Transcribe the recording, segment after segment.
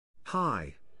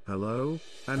Hi, hello,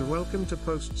 and welcome to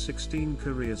Post 16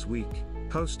 Careers Week,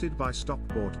 hosted by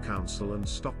Stockport Council and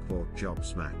Stockport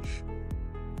Jobs Match.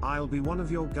 I'll be one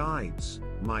of your guides.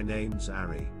 My name's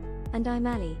Ari. And I'm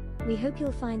Ali. We hope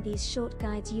you'll find these short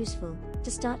guides useful to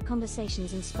start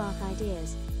conversations and spark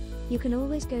ideas. You can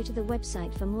always go to the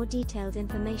website for more detailed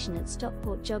information at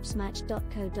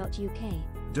stockportjobsmatch.co.uk.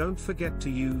 Don't forget to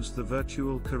use the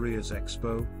Virtual Careers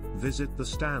Expo, visit the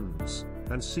stands,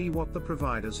 and see what the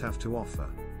providers have to offer.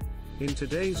 In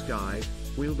today's guide,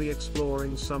 we'll be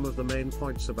exploring some of the main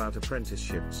points about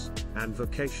apprenticeships and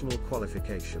vocational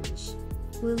qualifications.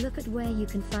 We'll look at where you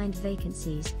can find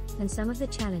vacancies and some of the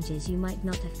challenges you might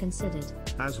not have considered,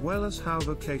 as well as how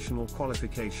vocational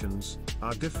qualifications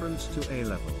are different to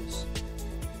A-levels.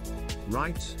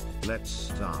 Right, let's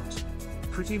start.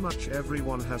 Pretty much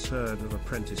everyone has heard of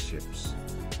apprenticeships.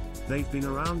 They've been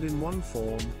around in one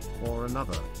form or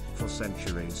another for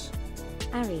centuries.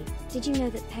 Ari, did you know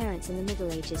that parents in the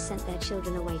Middle Ages sent their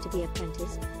children away to be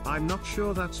apprenticed? I'm not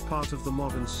sure that's part of the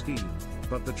modern scheme,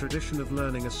 but the tradition of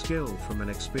learning a skill from an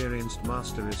experienced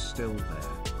master is still there.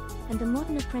 And the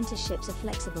modern apprenticeships are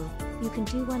flexible. You can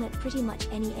do one at pretty much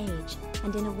any age,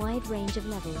 and in a wide range of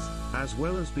levels, as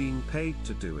well as being paid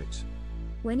to do it.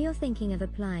 When you're thinking of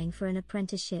applying for an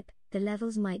apprenticeship, the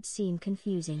levels might seem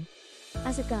confusing.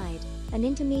 As a guide, an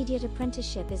intermediate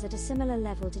apprenticeship is at a similar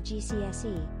level to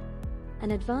GCSE.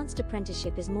 An advanced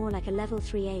apprenticeship is more like a level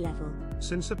 3 A-level.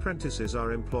 Since apprentices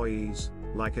are employees,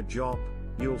 like a job,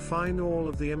 you'll find all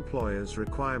of the employer's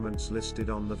requirements listed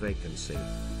on the vacancy.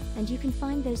 And you can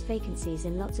find those vacancies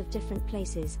in lots of different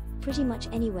places, pretty much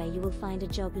anywhere you will find a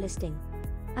job listing.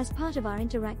 As part of our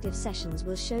interactive sessions,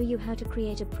 we'll show you how to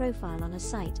create a profile on a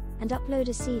site and upload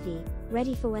a CV,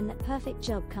 ready for when that perfect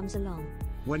job comes along.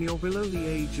 When you're below the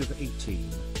age of 18,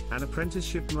 an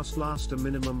apprenticeship must last a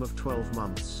minimum of 12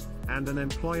 months, and an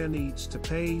employer needs to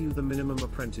pay you the minimum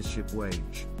apprenticeship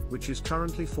wage, which is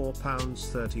currently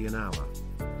 £4.30 an hour.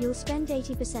 You'll spend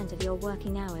 80% of your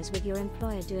working hours with your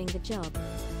employer doing the job,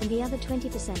 and the other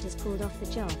 20% is pulled off the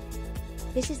job.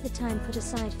 This is the time put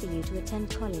aside for you to attend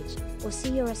college, or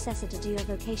see your assessor to do your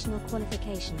vocational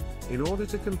qualification. In order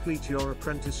to complete your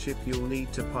apprenticeship, you'll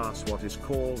need to pass what is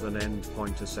called an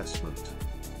endpoint assessment.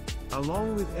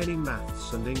 Along with any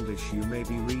maths and English you may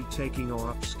be retaking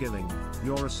or upskilling,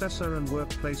 your assessor and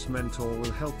workplace mentor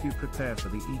will help you prepare for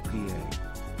the EPA.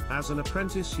 As an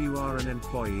apprentice, you are an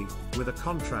employee, with a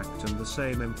contract and the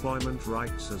same employment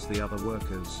rights as the other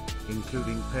workers,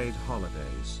 including paid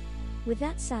holidays. With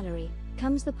that salary,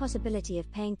 comes the possibility of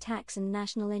paying tax and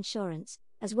national insurance,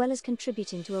 as well as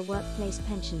contributing to a workplace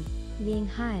pension. Being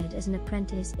hired as an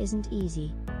apprentice isn't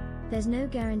easy. There's no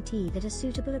guarantee that a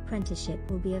suitable apprenticeship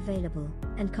will be available,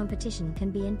 and competition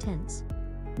can be intense.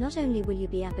 Not only will you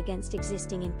be up against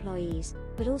existing employees,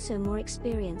 but also more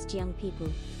experienced young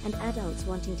people, and adults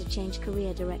wanting to change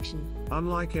career direction.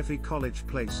 Unlike every college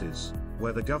places,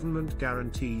 where the government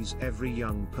guarantees every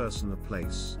young person a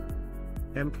place,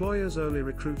 employers only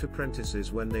recruit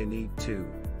apprentices when they need to,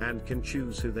 and can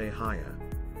choose who they hire.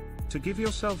 To give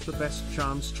yourself the best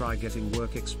chance, try getting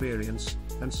work experience,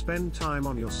 and spend time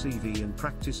on your CV and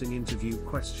practicing interview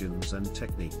questions and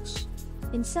techniques.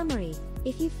 In summary,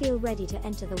 if you feel ready to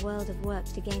enter the world of work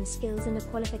to gain skills and a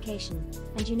qualification,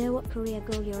 and you know what career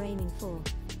goal you're aiming for,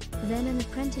 then an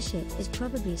apprenticeship is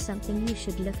probably something you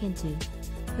should look into.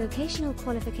 Vocational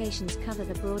qualifications cover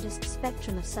the broadest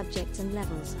spectrum of subjects and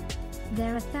levels.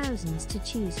 There are thousands to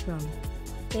choose from.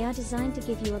 They are designed to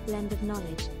give you a blend of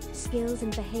knowledge, skills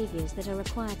and behaviors that are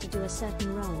required to do a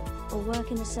certain role, or work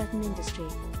in a certain industry.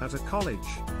 At a college,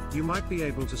 you might be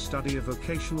able to study a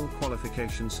vocational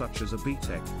qualification such as a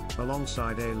BTEC,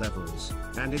 alongside A-levels,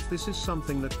 and if this is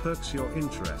something that perks your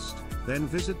interest, then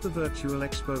visit the Virtual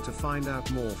Expo to find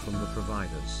out more from the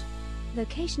providers.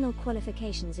 Vocational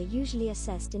qualifications are usually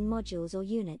assessed in modules or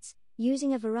units,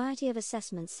 using a variety of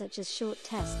assessments such as short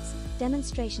tests,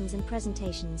 demonstrations and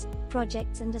presentations,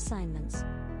 projects and assignments.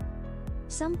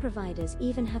 Some providers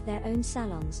even have their own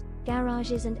salons,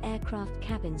 garages and aircraft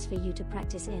cabins for you to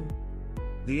practice in.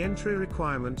 The entry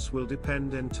requirements will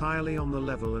depend entirely on the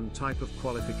level and type of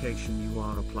qualification you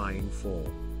are applying for.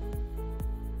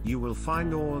 You will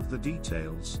find all of the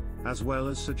details, as well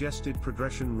as suggested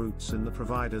progression routes in the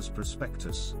provider's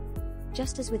prospectus.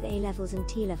 Just as with A-levels and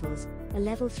T-levels, a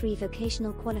Level 3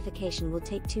 vocational qualification will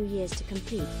take 2 years to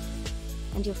complete.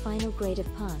 And your final grade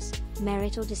of pass,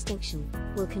 merit or distinction,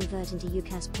 will convert into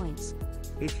UCAS points.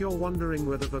 If you're wondering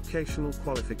whether vocational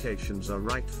qualifications are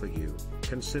right for you,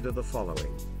 consider the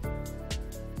following.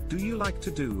 Do you like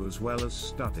to do as well as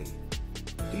study?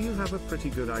 Do you have a pretty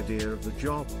good idea of the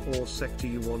job or sector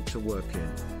you want to work in?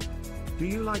 Do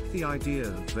you like the idea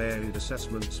of varied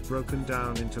assessments broken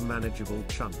down into manageable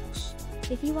chunks?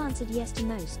 If you answered yes to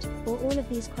most, or all of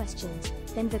these questions,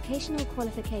 then vocational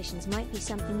qualifications might be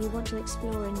something you want to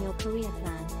explore in your career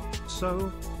plan.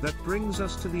 So, that brings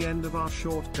us to the end of our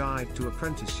short guide to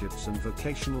apprenticeships and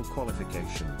vocational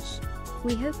qualifications.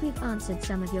 We hope we've answered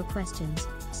some of your questions,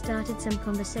 started some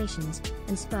conversations,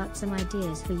 and sparked some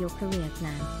ideas for your career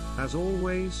plan. As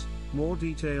always, more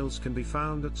details can be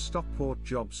found at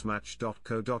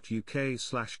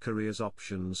stockportjobsmatch.co.uk/careers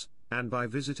options, and by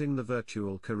visiting the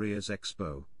virtual Careers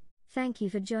Expo. Thank you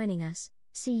for joining us.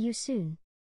 See you soon.